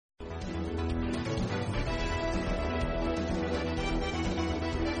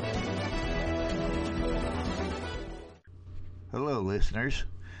listeners.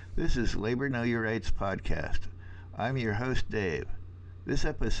 This is Labor Know Your Rights podcast. I'm your host, Dave. This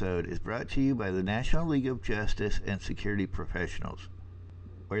episode is brought to you by the National League of Justice and Security Professionals,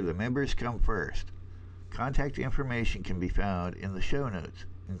 where the members come first. Contact information can be found in the show notes,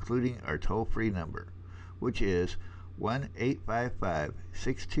 including our toll-free number, which is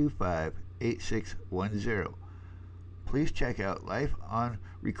 1-855-625-8610. Please check out Life on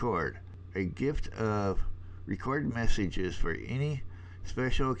Record, a gift of recorded messages for any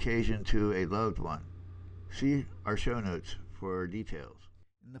special occasion to a loved one. See our show notes for details.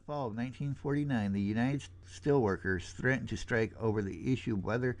 In the fall of 1949, the United Steelworkers threatened to strike over the issue of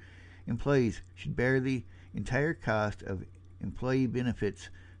whether employees should bear the entire cost of employee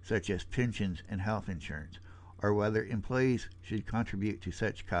benefits such as pensions and health insurance, or whether employees should contribute to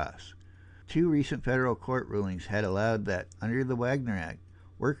such costs. Two recent federal court rulings had allowed that, under the Wagner Act,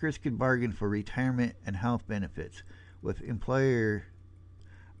 workers could bargain for retirement and health benefits with employer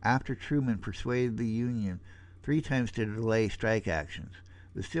after Truman persuaded the union 3 times to delay strike actions.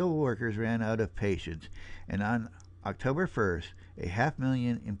 The steelworkers ran out of patience, and on October 1st,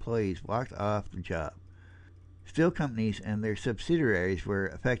 500,000 employees walked off the job. Steel companies and their subsidiaries were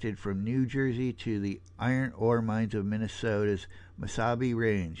affected from New Jersey to the iron ore mines of Minnesota's Mesabi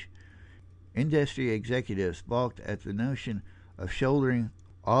Range. Industry executives balked at the notion of shouldering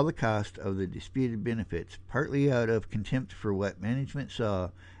all the cost of the disputed benefits, partly out of contempt for what management saw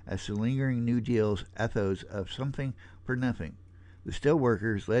as the lingering New Deal's ethos of something for nothing. The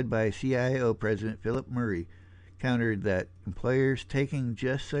steelworkers, led by CIO President Philip Murray, countered that employers taking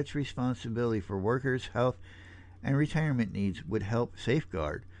just such responsibility for workers' health and retirement needs would help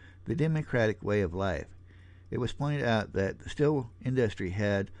safeguard the democratic way of life. It was pointed out that the steel industry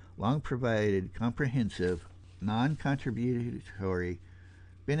had long provided comprehensive, non-contributory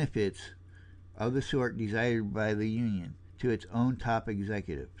benefits of the sort desired by the union to its own top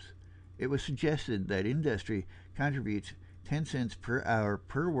executives. It was suggested that industry contributes 10 cents per hour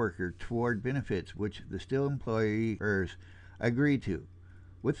per worker toward benefits which the steel employers agreed to,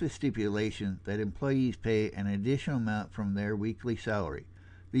 with the stipulation that employees pay an additional amount from their weekly salary.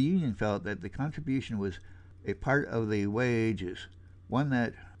 The union felt that the contribution was a part of the wages, one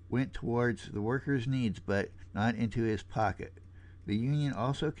that went towards the worker's needs but not into his pocket. The union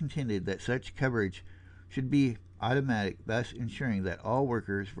also contended that such coverage should be automatic, thus ensuring that all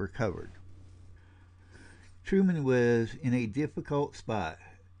workers were covered. Truman was in a difficult spot,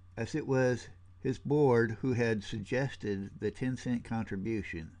 as it was his board who had suggested the 10-cent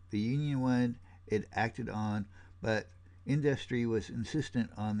contribution. The union wanted it acted on, but industry was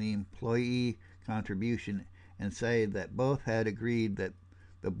insistent on the employee contribution and cited that both had agreed that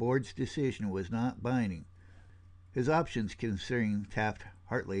the board's decision was not binding. His options concerning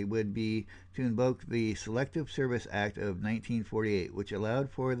Taft-Hartley would be to invoke the Selective Service Act of 1948, which allowed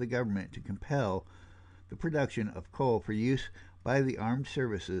for the government to compel the production of coal for use by the armed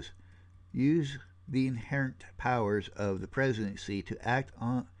services, use the inherent powers of the presidency to act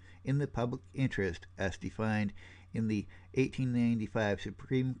in the public interest as defined in the 1895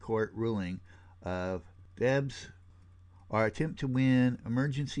 Supreme Court ruling of Debs, or attempt to win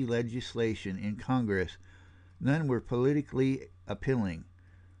emergency legislation in Congress. None were politically appealing.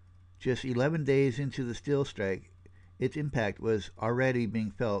 Just 11 days into the steel strike, its impact was already being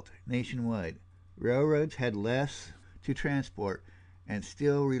felt nationwide. Railroads had less to transport, and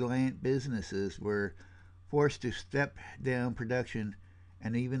steel-reliant businesses were forced to step down production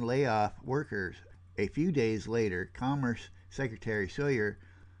and even lay off workers. A few days later, Commerce Secretary Sawyer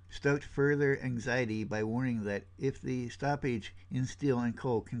stoked further anxiety by warning that if the stoppage in steel and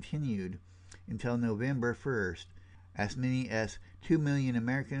coal continued until November 1st, as many as 2 million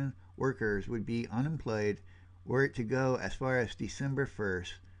American workers would be unemployed. Were it to go as far as December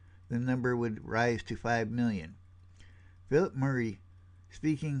 1st, the number would rise to 5 million. Philip Murray,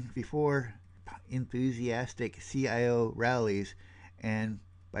 speaking before enthusiastic CIO rallies and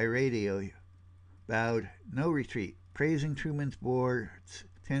by radio, vowed no retreat, praising Truman's board's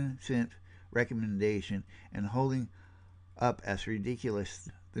 10-cent recommendation and holding up as ridiculous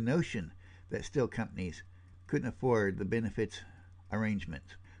the notion that steel companies couldn't afford the benefits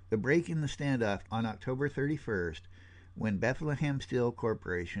arrangements. The break in the standoff on October 31st, when Bethlehem Steel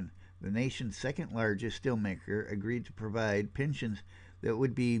Corporation, the nation's second-largest steelmaker, agreed to provide pensions that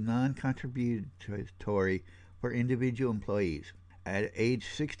would be non-contributory for individual employees. At age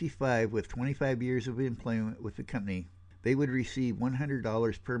 65, with 25 years of employment with the company, they would receive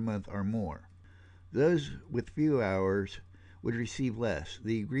 $100 per month or more. Those with few hours would receive less.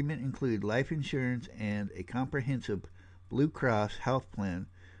 The agreement included life insurance and a comprehensive Blue Cross health plan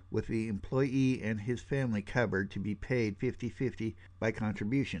with the employee and his family covered, to be paid 50-50 by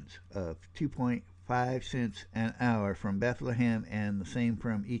contributions of 2.5 cents an hour from Bethlehem and the same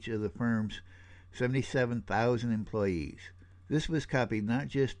from each of the firm's 77,000 employees. This was copied not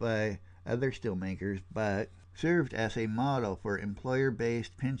just by other steelmakers, but served as a model for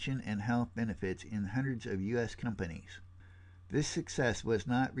employer-based pension and health benefits in hundreds of U.S. companies. This success was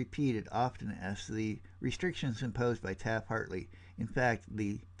not repeated often as the restrictions imposed by Taft-Hartley. In fact,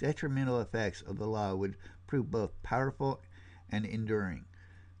 the detrimental effects of the law would prove both powerful and enduring.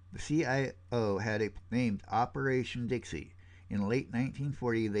 The CIO had named Operation Dixie. In late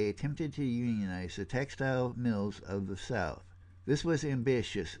 1940, they attempted to unionize the textile mills of the South. This was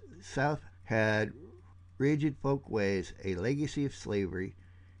ambitious. The South had rigid folkways, a legacy of slavery,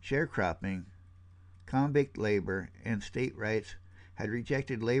 sharecropping, convict labor, and state rights, had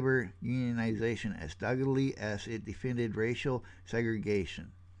rejected labor unionization as doggedly as it defended racial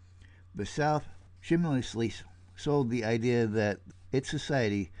segregation. The South shamelessly sold the idea that its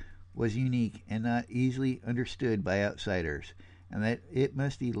society was unique and not easily understood by outsiders, and that it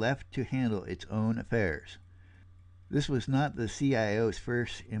must be left to handle its own affairs. This was not the CIO's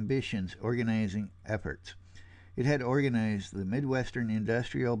first ambitious organizing efforts. It had organized the Midwestern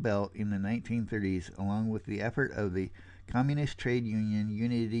Industrial Belt in the 1930s along with the effort of the Communist Trade Union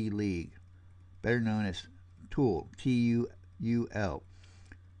Unity League, better known as TUL, T-U-U-L,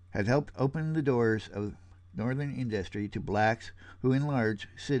 had helped open the doors of northern industry to blacks who in large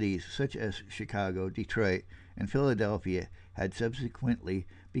cities such as Chicago, Detroit, and Philadelphia had subsequently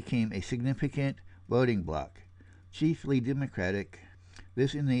become a significant voting bloc. Chiefly Democratic,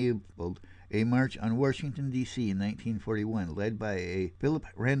 this enabled a march on Washington, D.C. in 1941, led by a Philip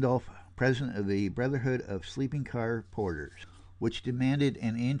Randolph, president of the Brotherhood of Sleeping Car Porters, which demanded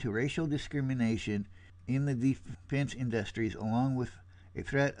an end to racial discrimination in the defense industries, along with a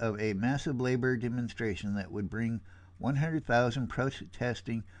threat of a massive labor demonstration that would bring 100,000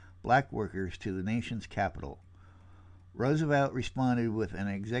 protesting black workers to the nation's capital. Roosevelt responded with an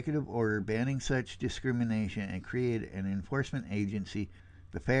executive order banning such discrimination and created an enforcement agency,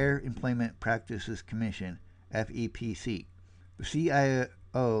 the Fair Employment Practices Commission, FEPC. The CIO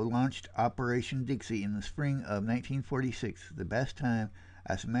launched Operation Dixie in the spring of 1946, the best time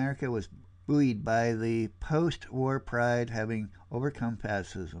as America was buoyed by the post-war pride having overcome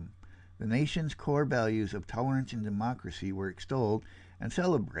fascism. The nation's core values of tolerance and democracy were extolled and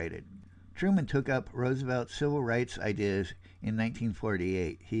celebrated. Truman took up Roosevelt's civil rights ideas in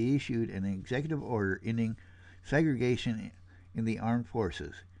 1948. He issued an executive order ending segregation in the armed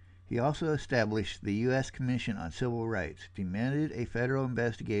forces. He also established the U.S. Commission on Civil Rights, demanded a federal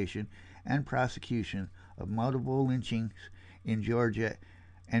investigation and prosecution of multiple lynchings in Georgia,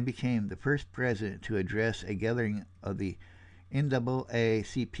 and became the first president to address a gathering of the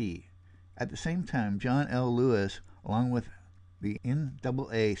NAACP. At the same time, John L. Lewis, along with the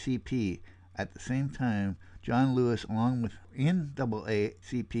NAACP,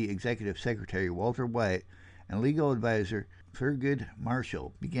 NAACP Executive Secretary Walter White and legal advisor Thurgood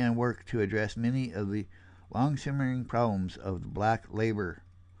Marshall, began work to address many of the long-simmering problems of the black labor,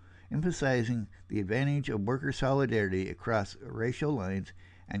 emphasizing the advantage of worker solidarity across racial lines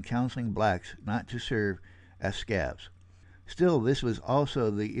and counseling blacks not to serve as scabs. Still, this was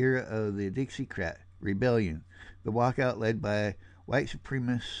also the era of the Dixiecrat Rebellion, the walkout led by white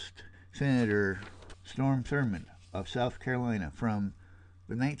supremacist Senator Strom Thurmond of South Carolina from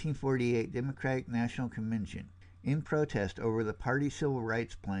the 1948 Democratic National Convention in protest over the party's civil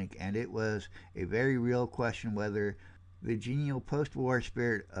rights plank, and it was a very real question whether the genial post-war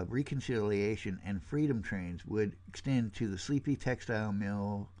spirit of reconciliation and freedom trains would extend to the sleepy textile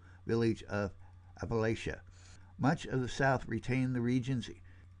mill village of Appalachia. Much of the South retained the region's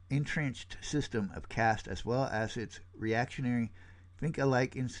entrenched system of caste as well as its reactionary,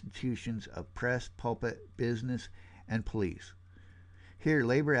 think-alike institutions of press, pulpit, business, and police. Here,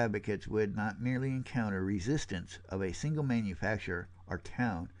 labor advocates would not merely encounter resistance of a single manufacturer or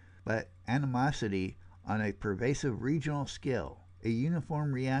town, but animosity on a pervasive regional scale, a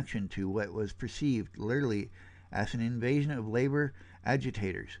uniform reaction to what was perceived literally as an invasion of labor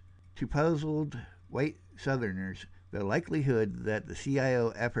agitators. To puzzled white Southerners, the likelihood that the CIO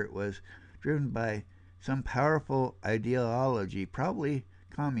effort was driven by some powerful ideology, probably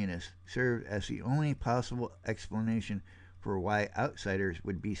communist, served as the only possible explanation for why outsiders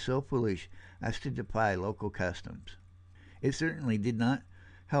would be so foolish as to defy local customs. It certainly did not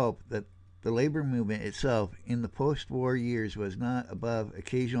help that the labor movement itself in the post-war years was not above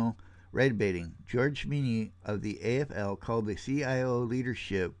occasional red-baiting. George Meany of the AFL called the CIO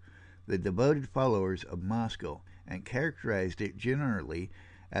leadership the devoted followers of Moscow and characterized it generally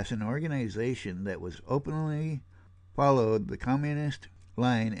as an organization that was openly followed the communist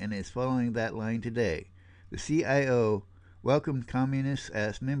line and is following that line today. The CIO welcomed communists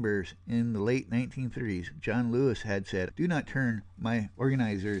as members in the late 1930s. John Lewis had said, "Do not turn my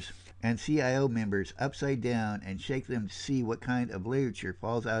organizers and CIO members upside down and shake them to see what kind of literature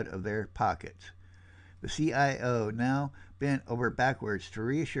falls out of their pockets." The CIO now bent over backwards to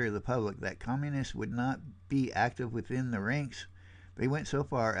reassure the public that communists would not be active within the ranks. They went so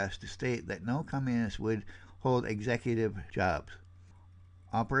far as to state that no communist would hold executive jobs.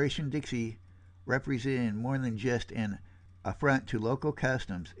 Operation Dixie represented more than just an affront to local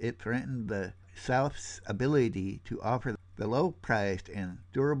customs. It threatened the South's ability to offer the low-priced and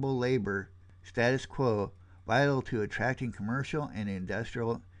durable labor status quo vital to attracting commercial and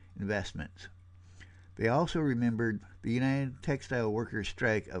industrial investments. They also remembered the United Textile Workers'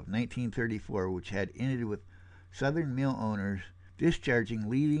 Strike of 1934, which had ended with Southern mill owners discharging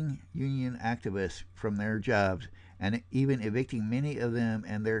leading union activists from their jobs and even evicting many of them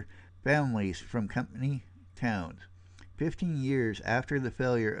and their families from company towns. 15 years after the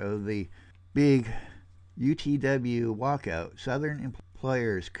failure of the big UTW walkout, Southern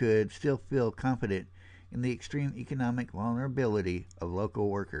employers could still feel confident in the extreme economic vulnerability of local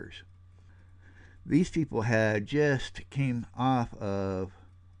workers. These people had just came off of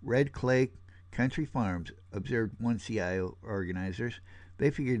red clay country farms, observed one CIO organizers.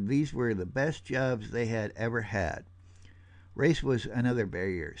 They figured these were the best jobs they had ever had. Race was another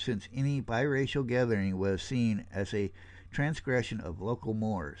barrier, since any biracial gathering was seen as a transgression of local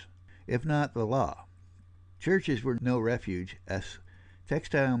mores, if not the law. Churches were no refuge, as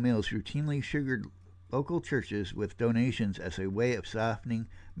textile mills routinely sugared local churches with donations as a way of softening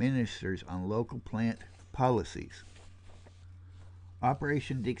ministers on local plant policies.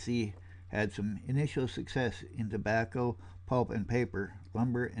 Operation Dixie had some initial success in tobacco, pulp and paper,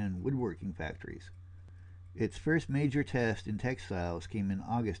 lumber, and woodworking factories. Its first major test in textiles came in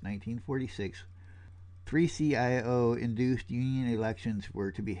August 1946. 3 CIO-induced union elections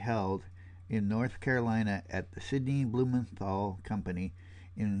were to be held in North Carolina at the Sidney Blumenthal Company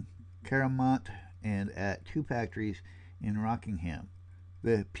in Claremont and at 2 factories in Rockingham.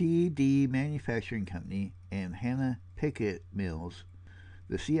 The P.D. Manufacturing Company and Hannah Pickett Mills.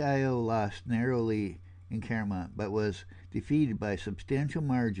 The CIO lost narrowly in Claremont, but was defeated by substantial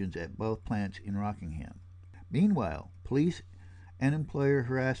margins at both plants in Rockingham. Meanwhile, police and employer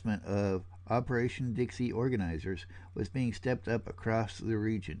harassment of Operation Dixie organizers was being stepped up across the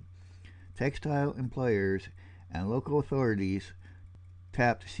region. Textile employers and local authorities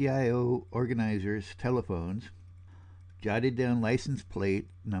tapped CIO organizers' telephones, jotted down license plate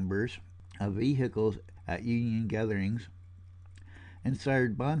numbers of vehicles at union gatherings, and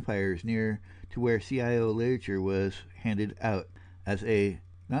started bonfires near to where CIO literature was handed out as a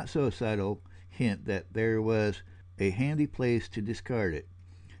not-so-subtle hint that there was a handy place to discard it.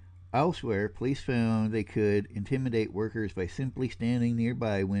 Elsewhere, police found they could intimidate workers by simply standing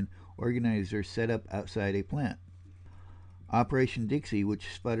nearby when organizers set up outside a plant. Operation Dixie,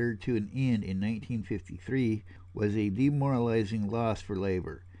 which sputtered to an end in 1953, was a demoralizing loss for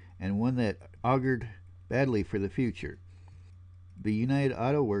labor, and one that augured badly for the future. The United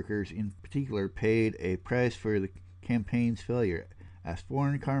Auto Workers, in particular, paid a price for the campaign's failure, as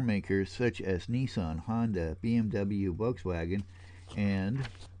foreign car makers such as Nissan, Honda, BMW, Volkswagen, and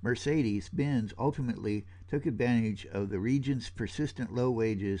Mercedes-Benz ultimately took advantage of the region's persistent low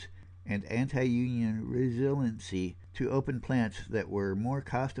wages and anti-union resiliency to open plants that were more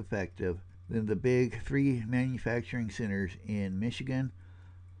cost-effective than the big 3 manufacturing centers in Michigan,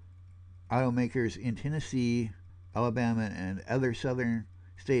 automakers in Tennessee, Alabama, and other southern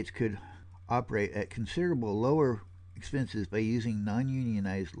states could operate at considerable lower expenses by using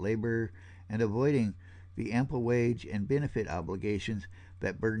non-unionized labor and avoiding the ample wage and benefit obligations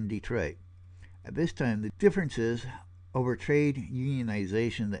that burdened Detroit. At this time, the differences over trade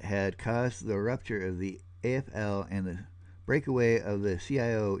unionization that had caused the rupture of the AFL and the breakaway of the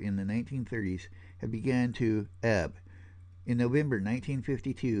CIO in the 1930s had begun to ebb. In November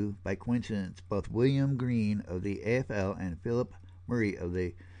 1952, by coincidence, both William Green of the AFL and Philip Murray of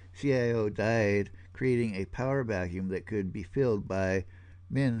the CIO died, creating a power vacuum that could be filled by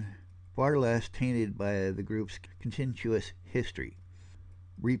men far less tainted by the group's contentious history.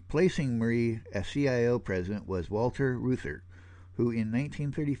 Replacing Murray as CIO president was Walter Reuther, who in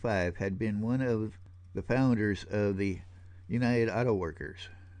 1935 had been one of the founders of the United Auto Workers.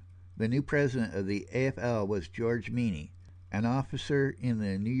 The new president of the AFL was George Meany, an officer in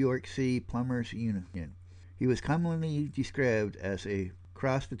the New York City Plumbers Union. He was commonly described as a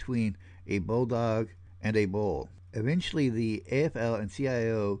cross between a bulldog and a bull. Eventually, the AFL and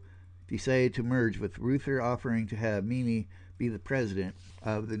CIO decided to merge, with Reuther offering to have Mimi be the president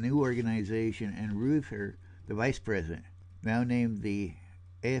of the new organization and Reuther the vice president, now named the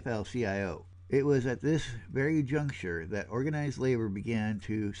AFL-CIO. It was at this very juncture that organized labor began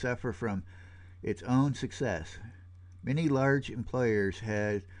to suffer from its own success. Many large employers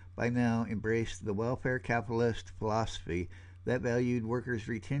had by now embraced the welfare capitalist philosophy that valued workers'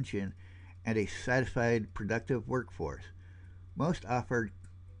 retention and a satisfied, productive workforce. Most offered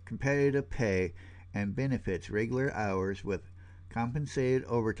competitive pay and benefits, regular hours with compensated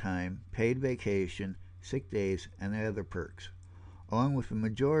overtime, paid vacation, sick days, and other perks, along with the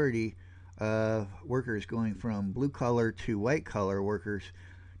majority of workers going from blue-collar to white-collar workers,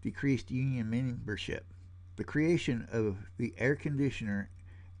 decreased union membership. The creation of the air conditioner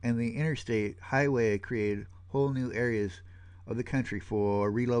and the interstate highway created whole new areas of the country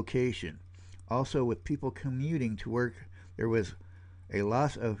for relocation. Also, with people commuting to work, there was a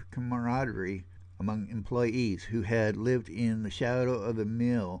loss of camaraderie among employees who had lived in the shadow of the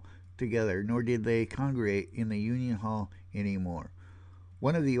mill together, nor did they congregate in the union hall anymore.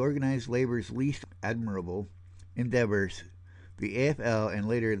 One of the organized labor's least admirable endeavors, the AFL and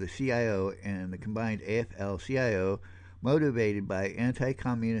later the CIO and the combined AFL-CIO, motivated by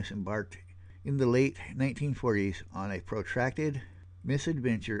anti-communists, embarked in the late 1940s on a protracted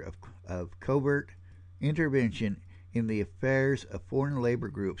misadventure of covert intervention in the affairs of foreign labor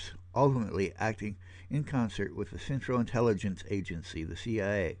groups, ultimately acting in concert with the Central Intelligence Agency, the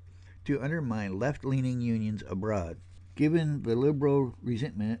CIA, to undermine left-leaning unions abroad. Given the liberal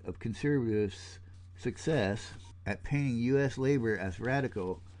resentment of conservatives' success at painting U.S. labor as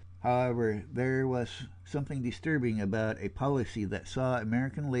radical, however, there was something disturbing about a policy that saw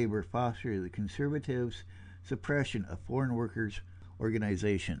American labor foster the conservatives' suppression of foreign workers'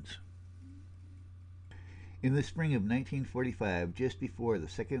 organizations. In the spring of 1945, just before the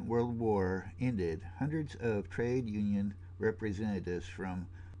Second World War ended, hundreds of trade union representatives from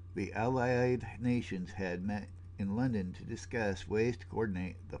the Allied nations had met in London to discuss ways to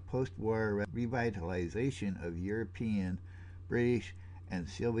coordinate the post-war revitalization of European, British, and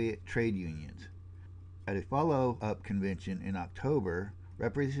Soviet trade unions. At a follow-up convention in October,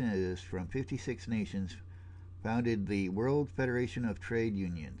 representatives from 56 nations founded the World Federation of Trade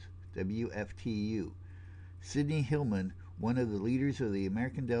Unions, WFTU. Sidney Hillman, one of the leaders of the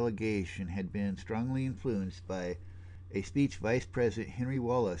American delegation, had been strongly influenced by a speech Vice President Henry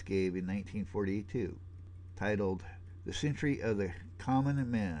Wallace gave in 1942, titled The Century of the Common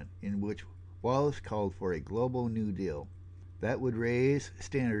Man, in which Wallace called for a global New Deal that would raise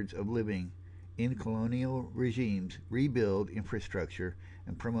standards of living in colonial regimes, rebuild infrastructure,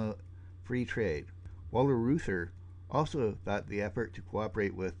 and promote free trade. Walter Reuther also thought the effort to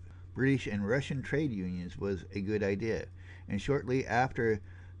cooperate with British and Russian trade unions was a good idea, and shortly after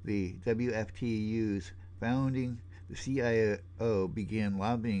the WFTU's founding, the CIO began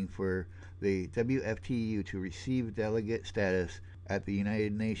lobbying for the WFTU to receive delegate status at the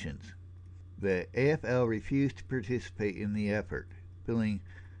United Nations. The AFL refused to participate in the effort, feeling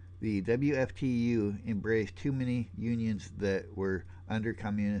the WFTU embraced too many unions that were under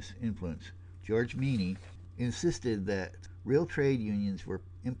communist influence. George Meany insisted that real trade unions were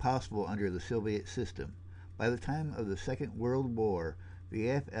impossible under the Soviet system. By the time of the Second World War, the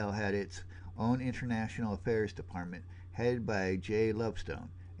AFL had its own International Affairs Department headed by J. Lovestone,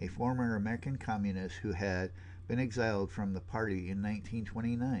 a former American communist who had been exiled from the party in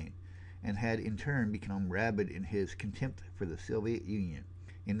 1929 and had in turn become rabid in his contempt for the Soviet Union.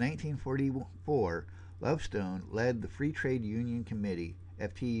 In 1944, Lovestone led the Free Trade Union Committee,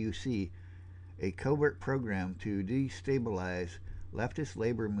 FTUC, a covert program to destabilize leftist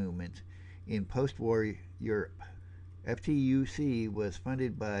labor movements in post-war Europe. FTUC was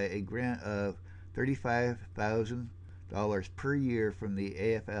funded by a grant of $35,000 per year from the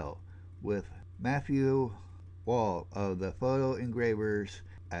AFL, with Matthew Wall of the Photo Engravers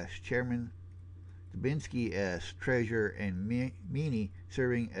as chairman, Dubinsky as treasurer, and Meany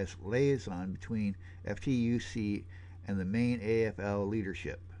serving as liaison between FTUC and the main AFL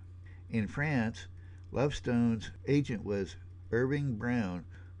leadership. In France, Lovestone's agent was Irving Brown,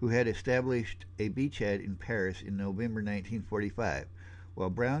 who had established a beachhead in Paris in November 1945. While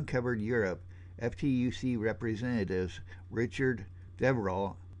Brown covered Europe, FTUC representatives Richard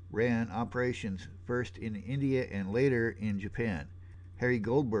Deverell ran operations first in India and later in Japan. Harry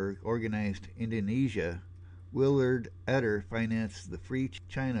Goldberg organized Indonesia. Willard Utter financed the Free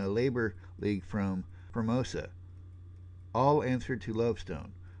China Labor League from Formosa. All answered to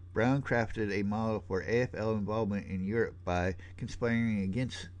Lovestone. Brown crafted a model for AFL involvement in Europe by conspiring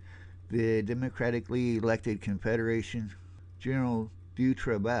against the democratically elected Confederation General du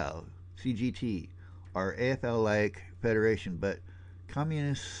Travail, CGT, or AFL-like federation, but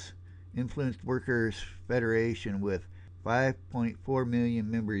communist-influenced workers' federation with 5.4 million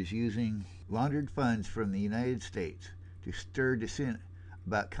members using laundered funds from the United States to stir dissent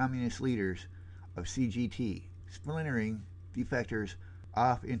about communist leaders of CGT, splintering defectors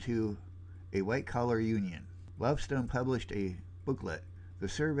off into a white-collar union. Lovestone published a booklet, The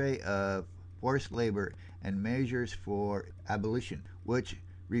Survey of Forced Labor and Measures for Abolition, which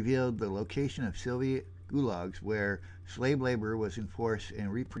revealed the location of Soviet gulags where slave labor was enforced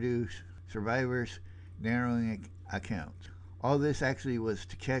and reproduced survivors' narrowing accounts. All this actually was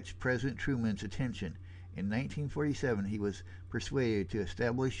to catch President Truman's attention. In 1947, he was persuaded to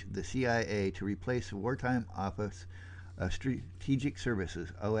establish the CIA to replace the Wartime Office of Strategic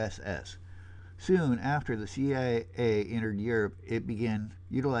Services, OSS. Soon after the CIA entered Europe, it began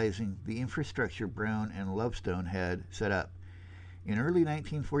utilizing the infrastructure Brown and Lovestone had set up. In early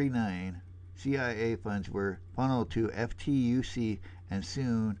 1949, CIA funds were funneled to FTUC and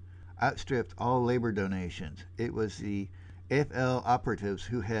soon outstripped all labor donations. It was the AFL operatives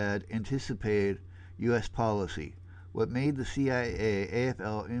who had anticipated U.S. policy. What made the CIA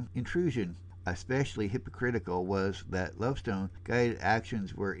AFL intrusion especially hypocritical was that Lovestone-guided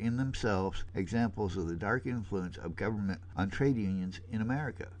actions were in themselves examples of the dark influence of government on trade unions in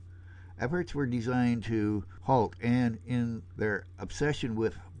America. Efforts were designed to halt, and in their obsession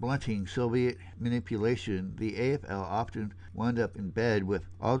with blunting Soviet manipulation, the AFL often wound up in bed with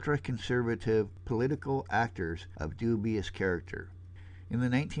ultra-conservative political actors of dubious character. In the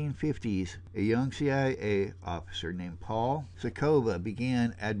 1950s, a young CIA officer named Paul Sokovia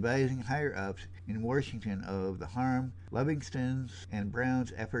began advising higher-ups in Washington of the harm Livingston's and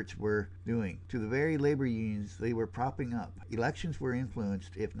Brown's efforts were doing to the very labor unions they were propping up. Elections were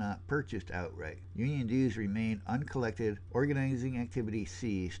influenced, if not purchased outright. Union dues remained uncollected, organizing activity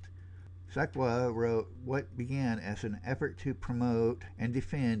ceased. Sokovia wrote, what began as an effort to promote and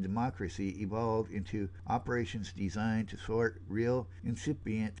defend democracy evolved into operations designed to thwart real,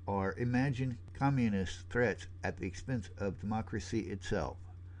 incipient, or imagined communist threats at the expense of democracy itself.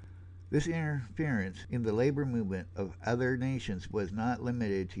 This interference in the labor movement of other nations was not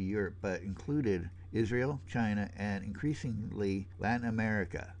limited to Europe, but included Israel, China, and increasingly Latin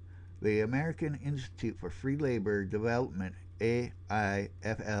America. The American Institute for Free Labor Development,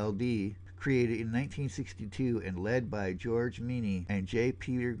 AIFLD, created in 1962 and led by George Meany and J.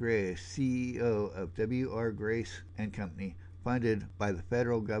 Peter Grace, CEO of W.R. Grace & Company, funded by the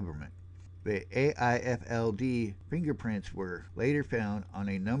federal government. The AIFLD fingerprints were later found on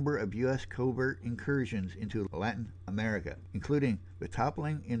a number of U.S. covert incursions into Latin America, including the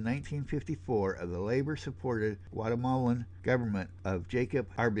toppling in 1954 of the labor-supported Guatemalan government of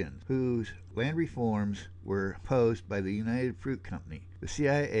Jacob Arbenz, whose land reforms were opposed by the United Fruit Company, the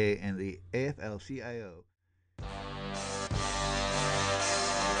CIA, and the AFL-CIO.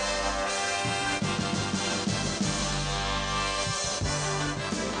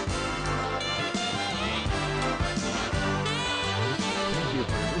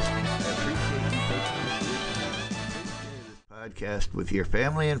 Podcast with your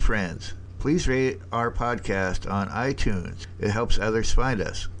family and friends. Please rate our podcast on iTunes. It helps others find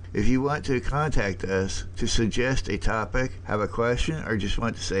us. If you want to contact us to suggest a topic, have a question, or just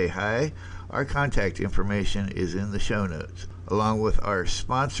want to say hi, our contact information is in the show notes, along with our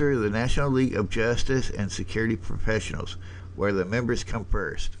sponsor, the National League of Justice and Security Professionals, where the members come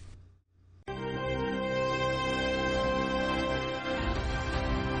first.